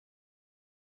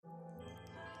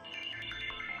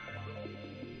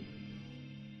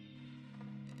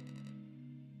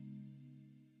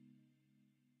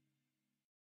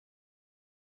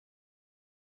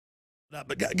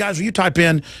But guys, when you type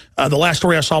in, the last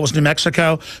story I saw was New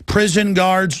Mexico, prison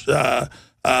guards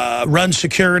run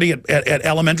security at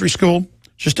elementary school.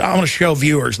 I want to show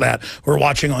viewers that who are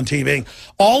watching on TV.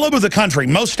 All over the country,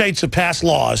 most states have passed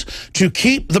laws to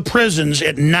keep the prisons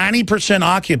at 90%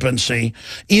 occupancy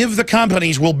if the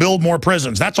companies will build more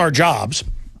prisons. That's our jobs.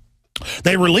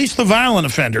 They release the violent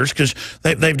offenders because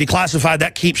they've declassified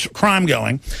that keeps crime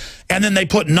going. And then they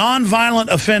put nonviolent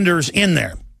offenders in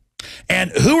there. And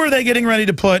who are they getting ready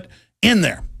to put in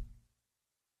there?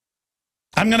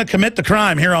 I'm going to commit the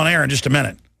crime here on air in just a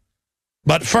minute.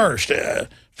 But first, go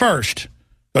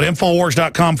to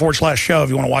Infowars.com/show if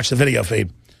you want to watch the video feed.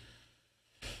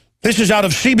 This is out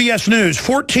of CBS News.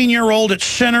 14-year-old at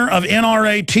center of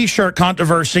NRA T-shirt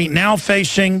controversy now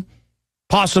facing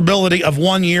possibility of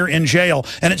 1 year in jail.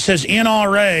 And it says,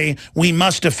 NRA, we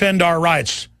must defend our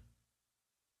rights.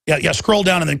 Yeah, scroll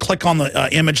down and then click on the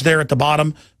image there at the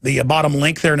bottom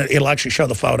link there, and it'll actually show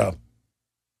the photo.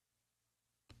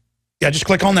 Yeah, just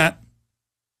click on that.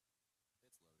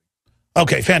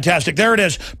 Okay, fantastic. There it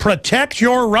is. Protect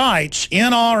your rights,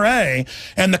 NRA.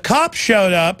 And the cops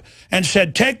showed up and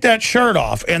said, take that shirt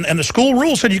off. And the school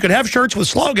rule said you could have shirts with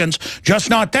slogans, just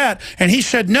not that. And he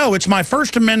said, no, it's my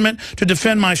First Amendment to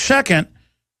defend my second.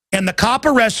 And the cop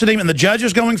arrested him, and the judge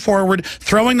is going forward,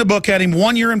 throwing the book at him,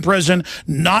 1 year in prison,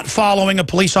 not following a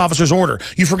police officer's order.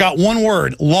 You forgot one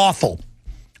word, lawful,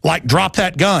 like drop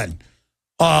that gun.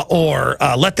 Or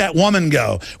let that woman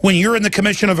go. When you're in the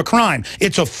commission of a crime,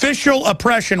 it's official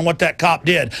oppression what that cop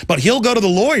did. But he'll go to the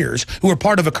lawyers who are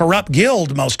part of a corrupt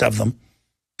guild, most of them.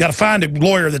 Got to find a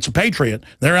lawyer that's a patriot.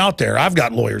 They're out there. I've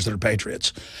got lawyers that are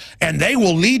patriots. And they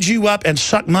will lead you up and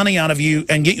suck money out of you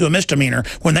and get you a misdemeanor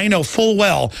when they know full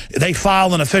well they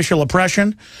file an official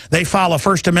oppression. They file a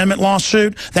First Amendment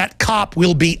lawsuit. That cop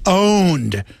will be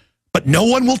owned. But no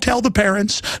one will tell the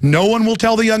parents. No one will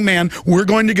tell the young man, we're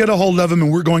going to get a hold of him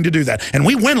and we're going to do that. And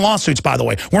we win lawsuits, by the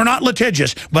way. We're not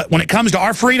litigious. But when it comes to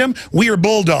our freedom, we are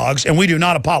bulldogs and we do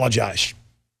not apologize.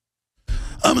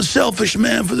 I'm a selfish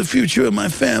man for the future of my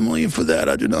family, and for that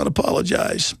I do not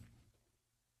apologize.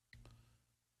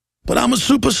 But I'm a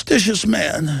superstitious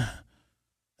man. And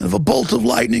if a bolt of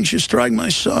lightning should strike my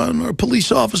son or a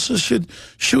police officer should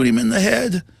shoot him in the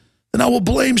head, then I will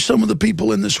blame some of the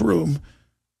people in this room.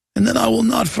 And then I will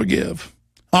not forgive.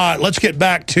 All right, let's get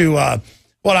back to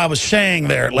what I was saying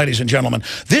there, ladies and gentlemen.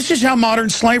 This is how modern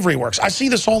slavery works. I see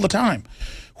this all the time.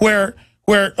 I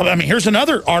mean, here's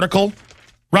another article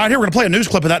right here. We're going to play a news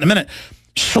clip of that in a minute.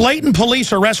 Slayton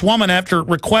police arrest woman after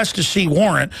request to see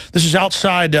warrant. This is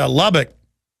outside Lubbock.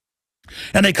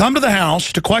 And they come to the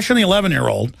house to question the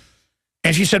 11-year-old.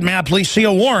 And she said, may I please see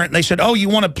a warrant? And they said, oh, you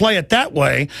want to play it that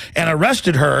way? And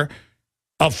arrested her.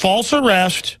 A false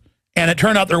arrest. And it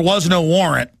turned out there was no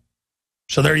warrant.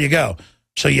 So there you go.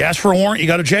 So you ask for a warrant, you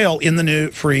go to jail in the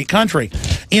new free country.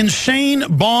 Insane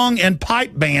bong and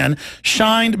pipe ban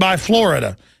signed by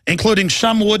Florida, including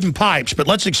some wooden pipes. But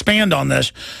let's expand on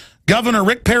this. Governor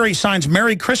Rick Perry signs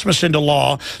Merry Christmas into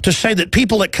law to say that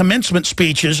people at commencement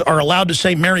speeches are allowed to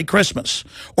say Merry Christmas,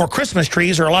 or Christmas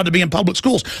trees are allowed to be in public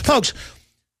schools. Folks,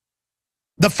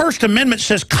 the First Amendment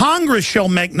says Congress shall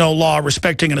make no law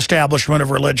respecting an establishment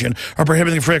of religion or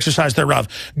prohibiting free exercise thereof.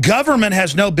 Government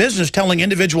has no business telling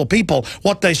individual people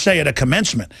what they say at a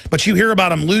commencement. But you hear about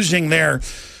them losing their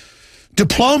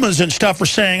diplomas and stuff for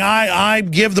saying, I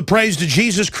give the praise to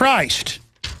Jesus Christ.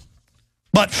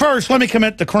 But first, let me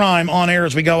commit the crime on air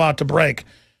as we go out to break.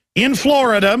 In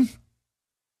Florida,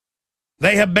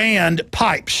 they have banned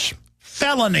pipes.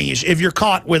 Felonies if you're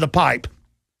caught with a pipe,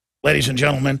 ladies and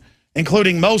gentlemen,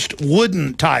 including most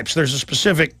wooden types. There's a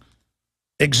specific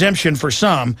exemption for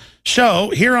some.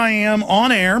 So here I am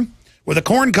on air with a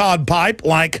corncob pipe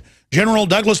like General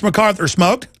Douglas MacArthur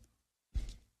smoked.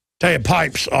 Tell you,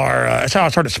 pipes are, that's how I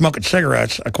started smoking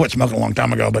cigarettes. I quit smoking a long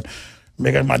time ago, but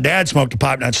because my dad smoked a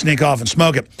pipe and I'd sneak off and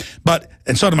smoke it.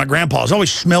 And so did my grandpa. It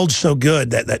always smelled so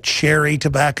good, that cherry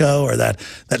tobacco or that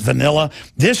vanilla.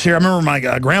 This here, I remember my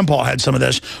grandpa had some of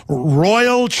this,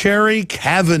 Royal Cherry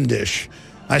Cavendish.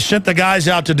 I sent the guys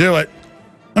out to do it.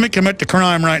 Let me commit the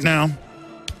crime right now.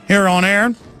 Here on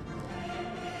air.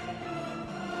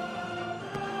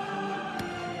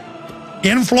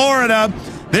 In Florida,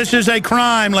 this is a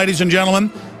crime, ladies and gentlemen.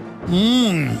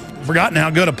 Forgotten how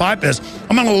good a pipe is.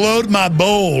 I'm going to load my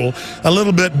bowl a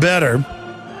little bit better.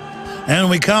 And when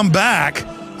we come back,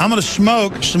 I'm going to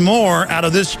smoke some more out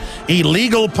of this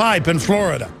illegal pipe in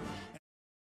Florida.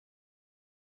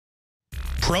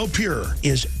 ProPure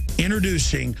is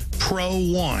introducing Pro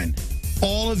One.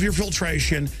 All of your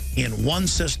filtration in one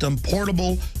system,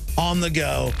 portable, on the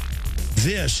go.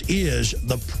 This is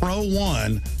the Pro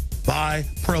One Buy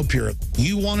ProPure.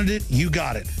 You wanted it, you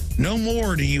got it. No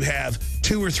more do you have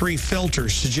 2 or 3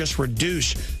 filters to just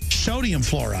reduce sodium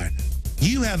fluoride.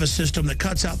 You have a system that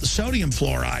cuts out the sodium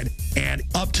fluoride and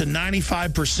up to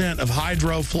 95% of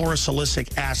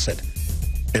hydrofluorosilicic acid.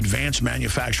 Advanced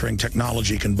manufacturing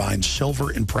technology combines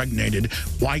silver-impregnated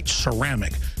white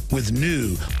ceramic with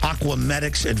new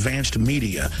Aquamedics advanced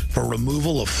media for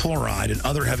removal of fluoride and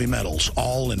other heavy metals,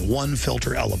 all in one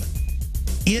filter element.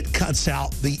 It cuts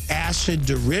out the acid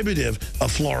derivative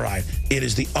of fluoride. It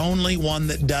is the only one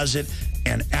that does it,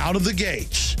 and out of the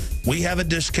gates, we have it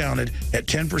discounted at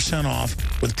 10% off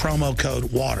with promo code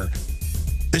WATER.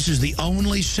 This is the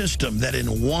only system that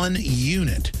in one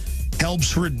unit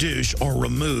helps reduce or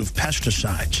remove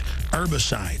pesticides,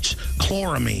 herbicides,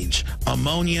 chloramines,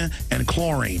 ammonia, and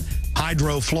chlorine,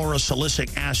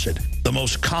 hydrofluorosilicic acid, the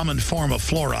most common form of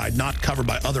fluoride not covered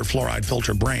by other fluoride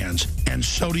filter brands, and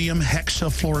sodium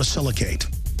hexafluorosilicate.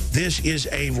 This is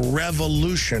a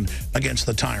revolution against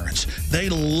the tyrants. They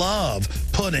love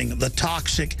putting the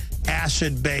toxic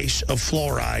acid base of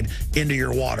fluoride into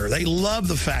your water. They love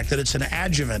the fact that it's an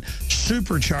adjuvant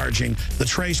supercharging the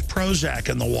trace Prozac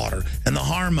in the water and the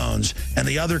hormones and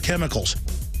the other chemicals.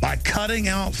 By cutting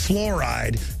out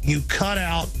fluoride, you cut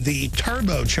out the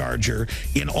turbocharger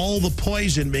in all the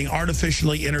poison being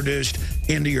artificially introduced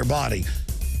into your body.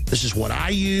 This is what I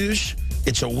use.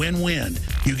 It's a win-win.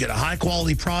 You get a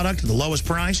high-quality product at the lowest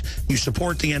price. You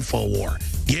support the InfoWar.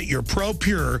 Get your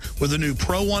ProPure with the new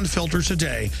Pro One filter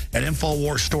today at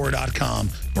InfoWarsStore.com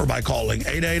or by calling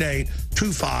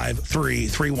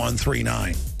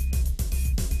 888-253-3139.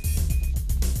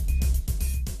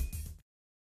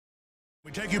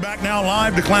 We take you back now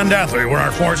live to Clondathry, where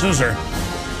our forces are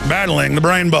battling the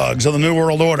brain bugs of the New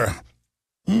World Order.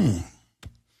 Again,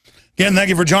 thank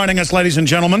you for joining us, ladies and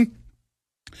gentlemen.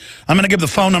 I'm going to give the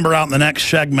phone number out in the next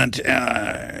segment,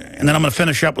 and then I'm going to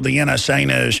finish up with the NSA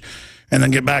news and then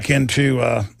get back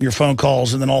into your phone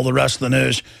calls and then all the rest of the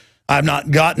news I've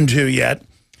not gotten to yet.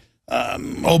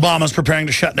 Obama's preparing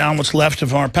to shut down what's left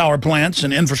of our power plants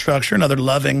and infrastructure, another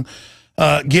loving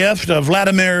gift of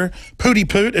Vladimir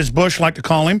Pooty-Poot, as Bush liked to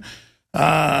call him.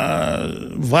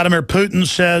 Vladimir Putin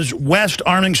says, West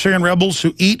arming Syrian rebels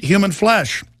who eat human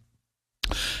flesh.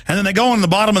 And then they go on the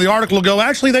bottom of the article and go,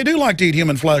 actually, they do like to eat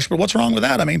human flesh, but what's wrong with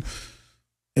that? I mean,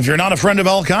 if you're not a friend of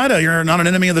Al-Qaeda, you're not an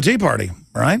enemy of the Tea Party,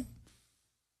 right?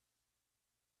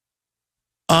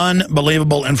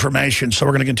 Unbelievable information. So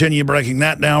we're going to continue breaking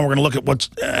that down. We're going to look at what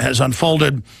has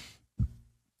unfolded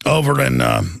over in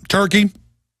Turkey,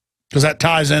 because that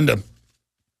ties into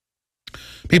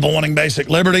people wanting basic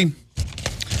liberty.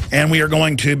 And we are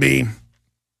going to be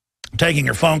taking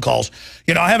your phone calls.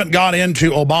 You know, I haven't got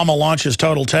into Obama launches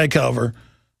total takeover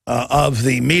of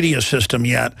the media system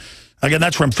yet. Again,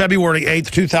 that's from February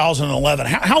 8th, 2011.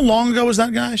 How long ago was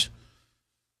that, guys?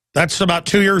 That's about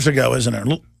 2 years ago, isn't it?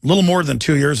 A little more than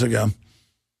 2 years ago.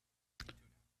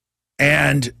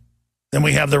 And then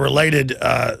we have the related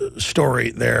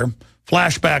story there.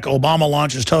 Flashback, Obama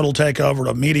launches total takeover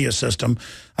of media system.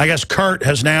 I guess Kurt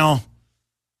has now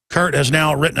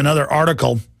written another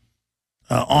article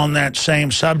on that same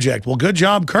subject. Well, good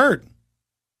job, Kurt.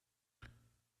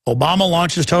 Obama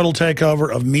launches total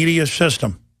takeover of media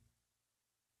system.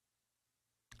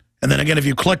 And then again, if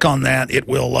you click on that, it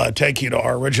will take you to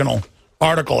our original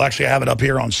article. Actually, I have it up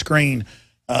here on screen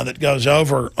that goes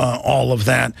over all of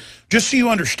that. Just so you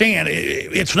understand,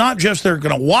 it's not just they're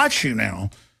going to watch you now.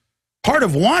 Part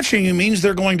of watching you means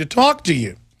they're going to talk to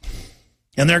you.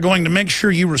 And they're going to make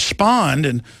sure you respond.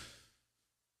 And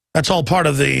that's all part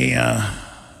of the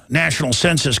national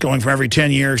census going from every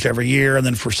 10 years to every year. And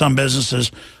then for some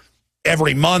businesses,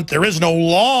 every month. There is no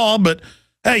law, but,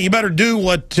 hey, you better do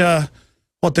what the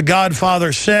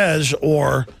Godfather says,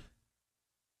 or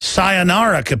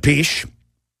sayonara, capiche.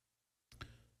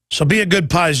 So be a good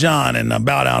paisan and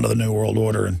bow down to the New World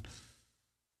Order and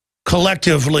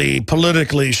collectively,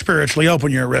 politically, spiritually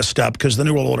open your wrist up, because the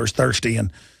New World Order is thirsty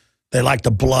and they like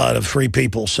the blood of free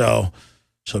people. So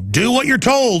do what you're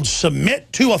told.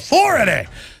 Submit to authority.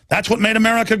 That's what made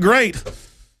America great.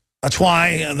 That's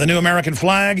why the new American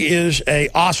flag is a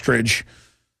ostrich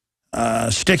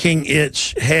sticking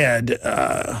its head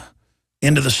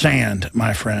into the sand,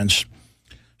 my friends.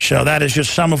 So that is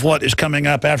just some of what is coming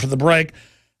up after the break.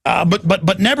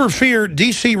 But never fear,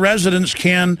 D.C. residents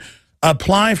can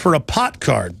apply for a pot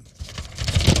card.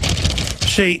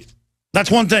 See,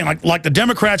 that's one thing. Like the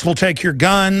Democrats will take your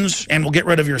guns and will get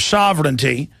rid of your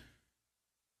sovereignty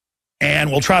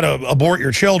and will try to abort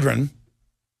your children.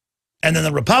 And then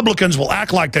the Republicans will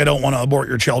act like they don't want to abort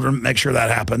your children, make sure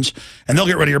that happens. And they'll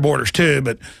get rid of your borders too,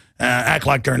 but act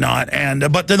like they're not.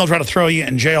 But then they'll try to throw you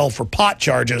in jail for pot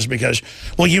charges because,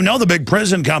 well, you know the big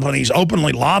prison companies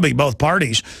openly lobby both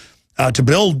parties to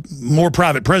build more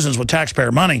private prisons with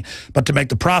taxpayer money, but to make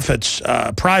the profits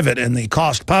private and the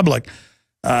cost public.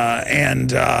 Then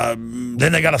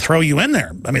they got to throw you in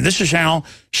there. I mean, this is how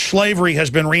slavery has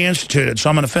been reinstituted. So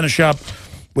I'm going to finish up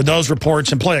with those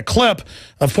reports and play a clip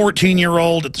of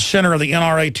 14-year-old at the center of the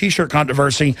NRA T-shirt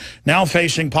controversy, now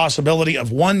facing possibility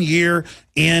of 1 year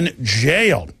in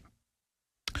jail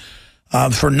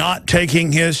for not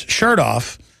taking his shirt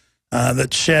off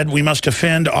that said we must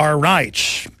defend our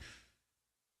rights.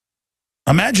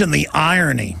 Imagine the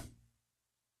irony.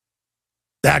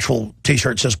 The actual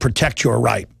T-shirt says protect your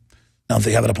right. Now, if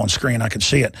they have it up on screen, I can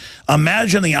see it.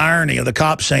 Imagine the irony of the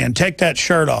cop saying, take that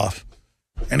shirt off.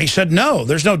 And he said, no,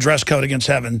 there's no dress code against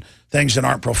having things that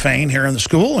aren't profane here in the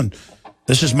school, and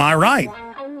this is my right.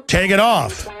 Take it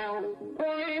off.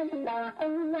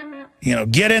 You know,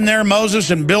 get in there, Moses,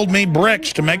 and build me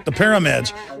bricks to make the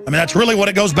pyramids. I mean, that's really what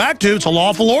it goes back to. It's a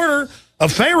lawful order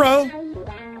of Pharaoh.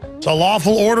 It's a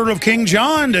lawful order of King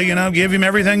John to, you know, give him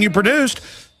everything you produced.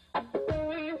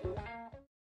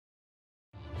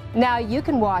 Now you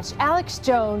can watch Alex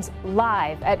Jones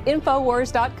live at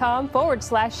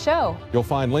Infowars.com/show. You'll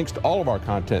find links to all of our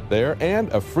content there and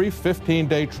a free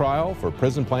 15-day trial for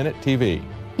Prison Planet TV.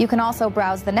 You can also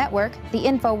browse the network, the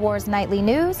Infowars Nightly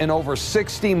News, and over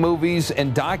 60 movies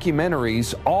and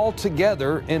documentaries all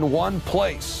together in one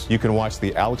place. You can watch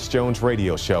the Alex Jones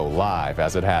radio show live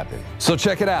as it happened. So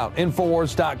check it out,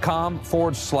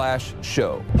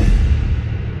 Infowars.com/show.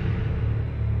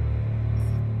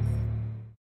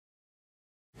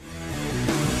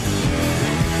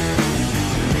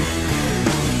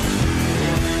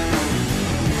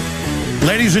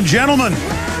 Ladies and gentlemen,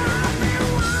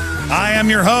 I am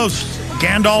your host,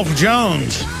 Gandalf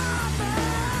Jones.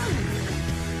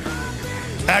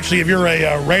 Actually, if you're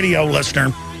a radio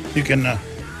listener, you can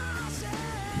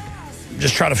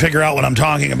just try to figure out what I'm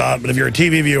talking about. But if you're a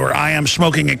TV viewer, I am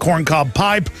smoking a corncob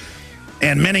pipe,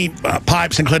 and many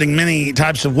pipes, including many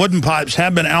types of wooden pipes,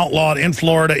 have been outlawed in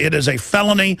Florida. It is a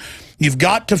felony. You've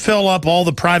got to fill up all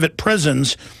the private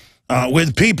prisons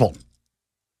with people.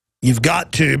 You've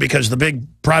got to, because the big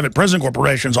private prison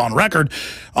corporations on record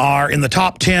are in the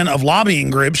top 10 of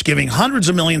lobbying groups giving hundreds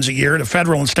of millions a year to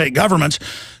federal and state governments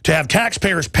to have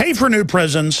taxpayers pay for new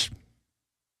prisons,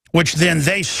 which then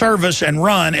they service and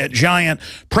run at giant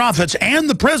profits, and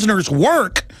the prisoners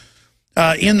work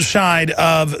inside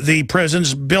of the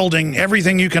prisons, building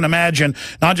everything you can imagine,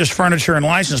 not just furniture and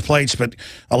license plates, but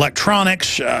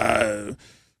electronics,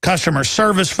 customer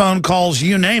service, phone calls,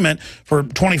 you name it, for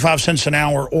 25 cents an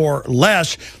hour or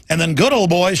less. And then good old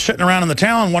boys sitting around in the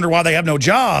town wonder why they have no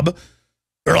job.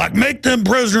 They're like, make them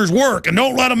prisoners work and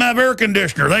don't let them have air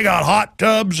conditioner. They got hot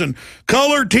tubs and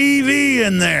color TV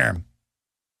in there.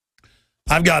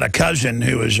 I've got a cousin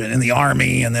who was in the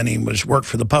Army, and then he worked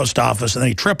for the post office, and then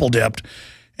he triple dipped,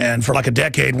 and for like a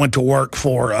decade went to work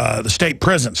for the state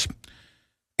prisons.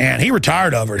 And he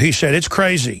retired over it. He said, it's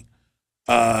crazy.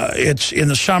 It's in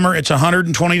the summer, it's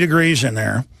 120 degrees in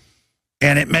there,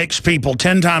 and it makes people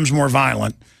 10 times more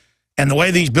violent. And the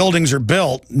way these buildings are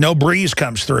built, no breeze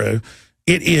comes through.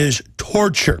 It is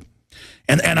torture.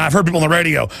 And I've heard people on the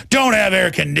radio, don't have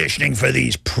air conditioning for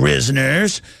these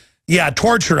prisoners. Yeah,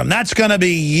 torture them. That's going to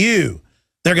be you.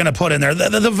 They're going to put in there.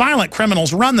 The violent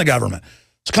criminals run the government.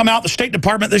 It's come out, the State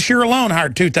Department this year alone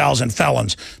hired 2,000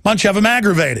 felons. A bunch of them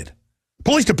aggravated.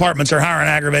 Police departments are hiring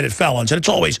aggravated felons, and it's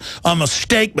always a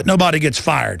mistake, but nobody gets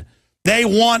fired. They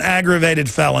want aggravated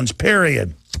felons,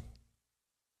 period.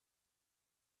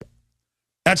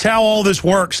 That's how all this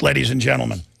works, ladies and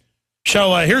gentlemen.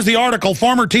 So here's the article.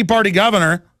 Former Tea Party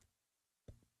governor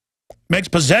makes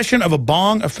possession of a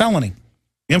bong a felony.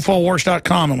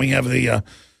 Infowars.com, and we have the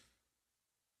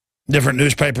different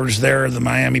newspapers there. The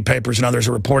Miami papers and others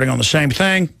are reporting on the same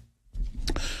thing.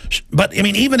 But, I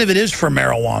mean, even if it is for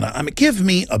marijuana, I mean, give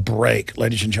me a break,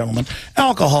 ladies and gentlemen.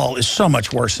 Alcohol is so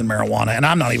much worse than marijuana, and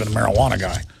I'm not even a marijuana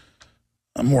guy.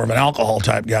 I'm more of an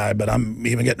alcohol-type guy, but I'm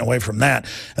even getting away from that.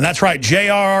 And that's right,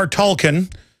 J.R.R.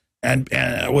 Tolkien and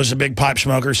was a big pipe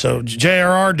smoker. So,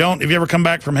 J.R.R., don't, if you ever come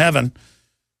back from heaven,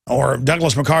 or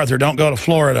Douglas MacArthur, don't go to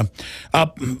Florida.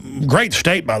 Great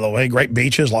state, by the way, great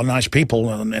beaches, a lot of nice people,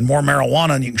 and more marijuana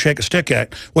than you can shake a stick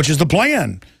at, which is the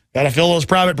plan. Got to fill those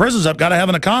private prisons up. Got to have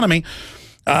an economy.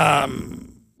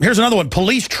 Here's another one.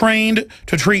 Police trained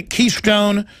to treat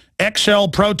Keystone XL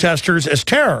protesters as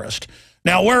terrorists.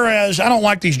 Now, whereas I don't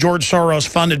like these George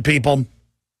Soros-funded people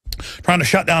trying to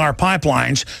shut down our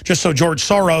pipelines just so George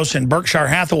Soros and Berkshire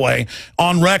Hathaway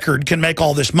on record can make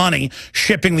all this money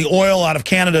shipping the oil out of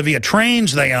Canada via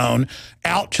trains they own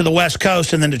out to the West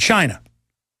Coast and then to China.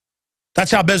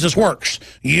 That's how business works.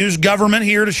 Use government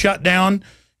here to shut down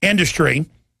industry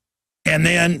and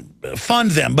then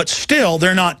fund them. But still,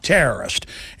 they're not terrorists.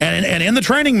 And in the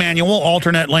training manual,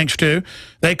 alternate links to,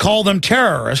 they call them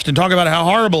terrorists and talk about how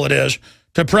horrible it is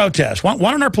to protest. Why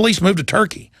don't our police move to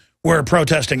Turkey, where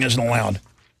protesting isn't allowed?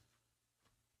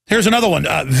 Here's another one.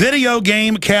 Video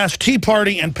game cast Tea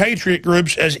Party and Patriot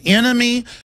groups as enemy